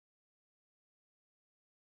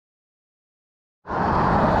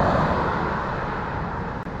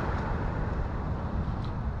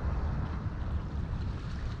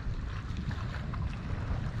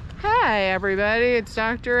Hi everybody, it's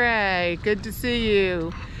Dr. A. Good to see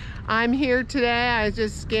you. I'm here today. I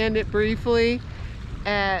just scanned it briefly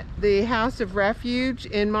at the House of Refuge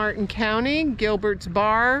in Martin County, Gilbert's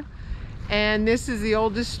Bar, and this is the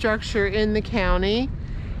oldest structure in the county.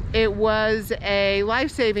 It was a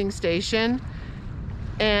life-saving station,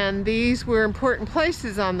 and these were important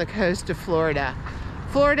places on the coast of Florida.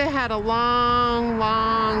 Florida had a long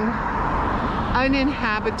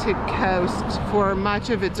uninhabited coast for much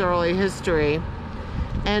of its early history,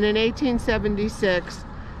 and in 1876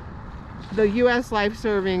 the U.S.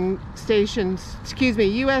 Life-Saving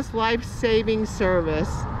Service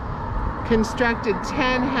constructed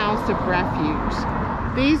 10 House of Refuge.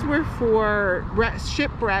 These were for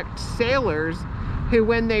shipwrecked sailors who,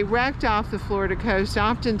 when they wrecked off the Florida coast,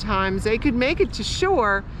 oftentimes they could make it to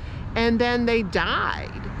shore and then they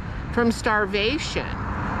died from starvation.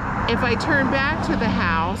 If I turn back to the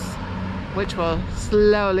house, which will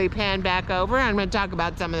slowly pan back over, I'm going to talk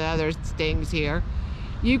about some of the other things here.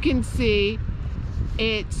 You can see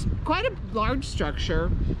it's quite a large structure,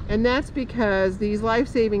 and that's because these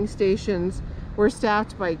life-saving stations were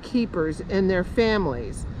staffed by keepers and their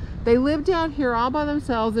families. They lived out here all by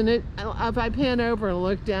themselves, and if I pan over and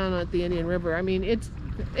look down at the Indian River, I mean, it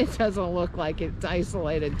doesn't look like it's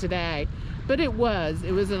isolated today, but it was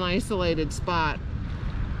an isolated spot.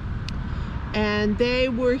 And they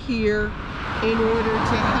were here in order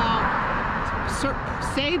to help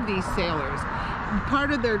save these sailors.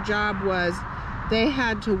 Part of their job was they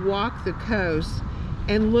had to walk the coast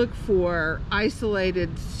and look for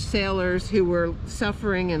isolated sailors who were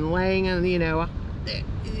suffering and laying on, you know,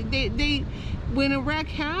 when a wreck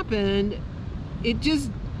happened,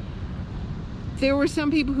 there were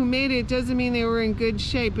some people who made it. It doesn't mean they were in good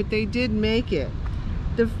shape, but they did make it.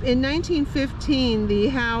 In 1915, the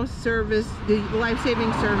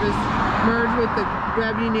Life-Saving Service merged with the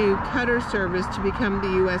Revenue Cutter Service to become the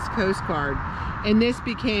U.S. Coast Guard, and this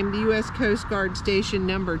became the U.S. Coast Guard Station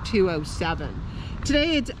number 207.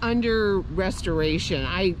 Today it's under restoration.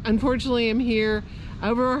 I unfortunately am here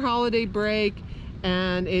over a holiday break,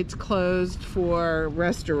 and it's closed for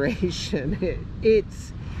restoration.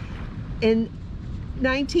 It's in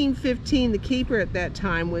 1915, the keeper at that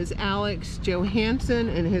time was Alex Johansson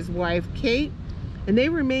and his wife Kate, and they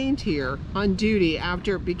remained here on duty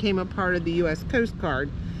after it became a part of the U.S. Coast Guard.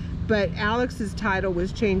 But Alex's title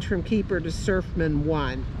was changed from keeper to surfman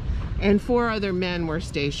 1, and 4 other men were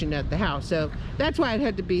stationed at the house, so that's why it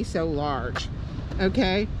had to be so large.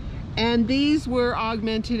 Okay, and these were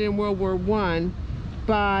augmented in World War I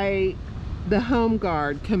by the Home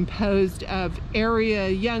Guard, composed of area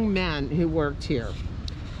young men who worked here.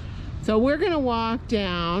 So we're gonna walk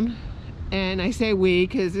down, and I say we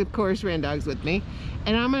because of course Randog's with me,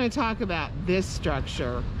 and I'm gonna talk about this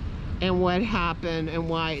structure and what happened and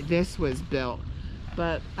why this was built.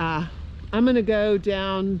 But I'm gonna go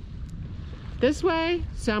down this way,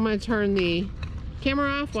 so I'm gonna turn the camera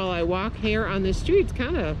off while I walk here on the street. It's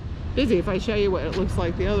kind of busy. If I show you what it looks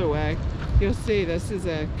like the other way, you'll see this is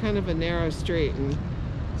a kind of a narrow street, and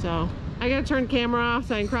so I gotta turn the camera off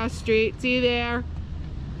so I can cross the street. See you there.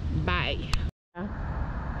 Bye.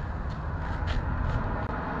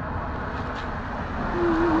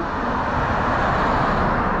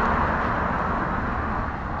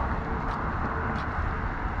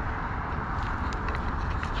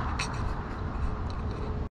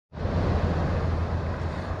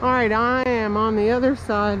 All right, I am on the other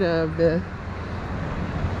side of the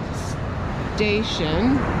station,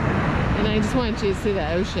 and I just wanted you to see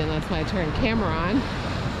the ocean. That's why I turned the camera on.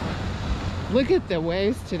 Look at the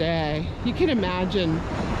waves today. You can imagine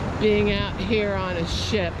being out here on a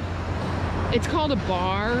ship. It's called a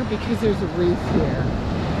bar because there's a reef here,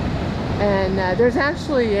 and there's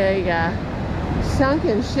actually a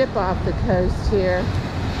sunken ship off the coast here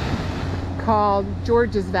called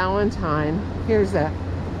George's Valentine. Here's a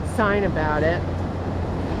sign about it,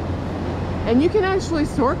 and you can actually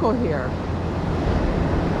snorkel here.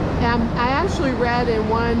 I actually read in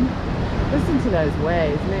one, listen to those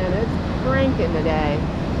waves, man, it's cranking today.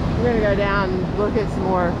 We're gonna go down and look at some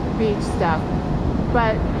more beach stuff,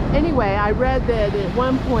 but anyway, I read that at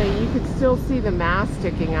one point you could still see the mast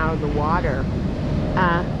sticking out of the water.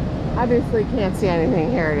 Obviously can't see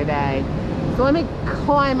anything here today, so let me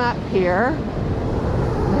climb up here.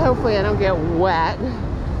 Hopefully I don't get wet.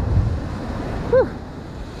 Whew.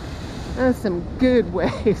 That's some good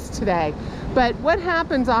waves today. But what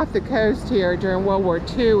happens off the coast here during World War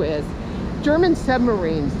II is German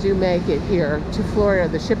submarines do make it here to Florida,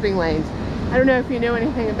 the shipping lanes. I don't know if you know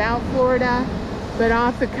anything about Florida, but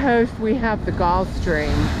off the coast we have the Gulf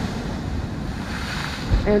Stream.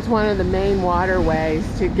 And it's one of the main waterways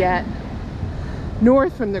to get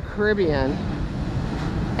north from the Caribbean,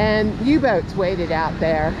 and U-boats waited out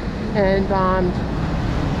there and bombed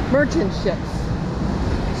merchant ships.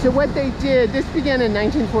 So what they did, this began in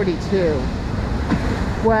 1942,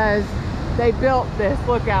 was they built this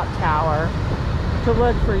lookout tower to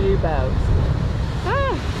look for U-boats.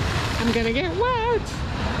 Ah, I'm gonna get wet.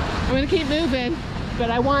 I'm gonna keep moving, but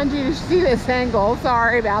I wanted you to see this angle.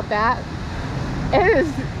 Sorry about that.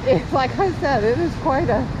 It's like I said, it is quite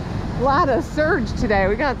a lot of surge today.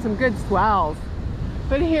 We got some good swells,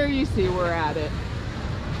 but here you see we're at it,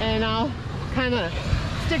 and I'll kind of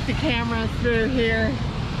stick the camera through here.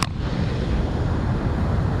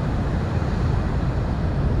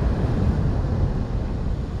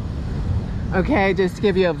 Okay, just to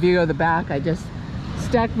give you a view of the back, I just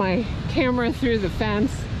stuck my camera through the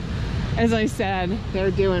fence. As I said,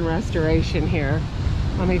 they're doing restoration here.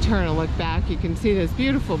 Let me turn and look back. You can see this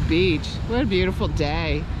beautiful beach. What a beautiful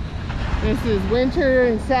day. This is winter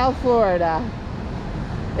in South Florida.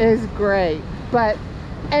 It is great. But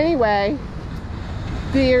anyway,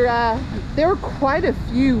 there were quite a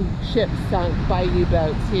few ships sunk by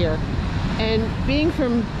U-boats here. And being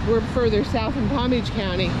from, we're further south in Palm Beach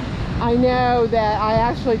County, I know that I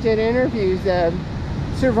actually did interviews of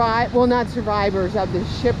well, not survivors of the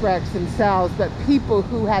shipwrecks themselves, but people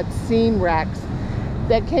who had seen wrecks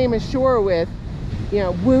that came ashore with, you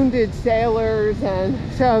know, wounded sailors. And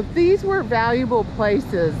so these were valuable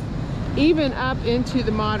places, even up into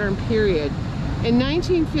the modern period. In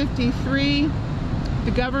 1953,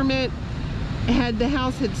 the government the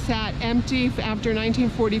house had sat empty. After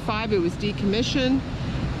 1945, it was decommissioned.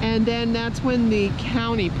 And then that's when the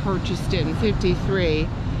county purchased it in 53.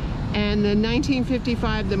 And in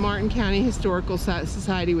 1955, the Martin County Historical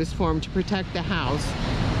Society was formed to protect the house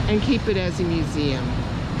and keep it as a museum.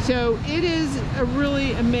 So it is a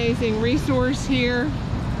really amazing resource here.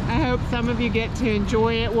 I hope some of you get to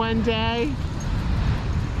enjoy it one day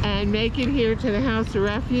and make it here to the House of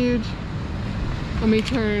Refuge. Let me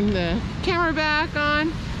turn the camera back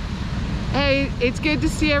on. Hey, it's good to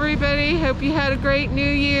see everybody. Hope you had a great new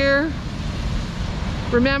year.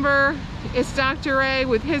 Remember, it's Dr. Ray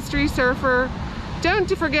with History Surfer. Don't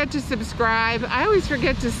forget to subscribe. I always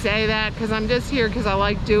forget to say that because I'm just here because I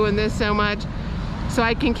like doing this so much. So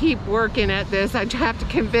I can keep working at this. I have to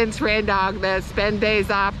convince Randog to spend days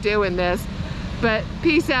off doing this. But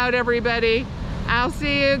peace out, everybody. I'll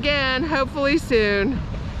see you again, hopefully soon.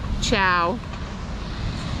 Ciao.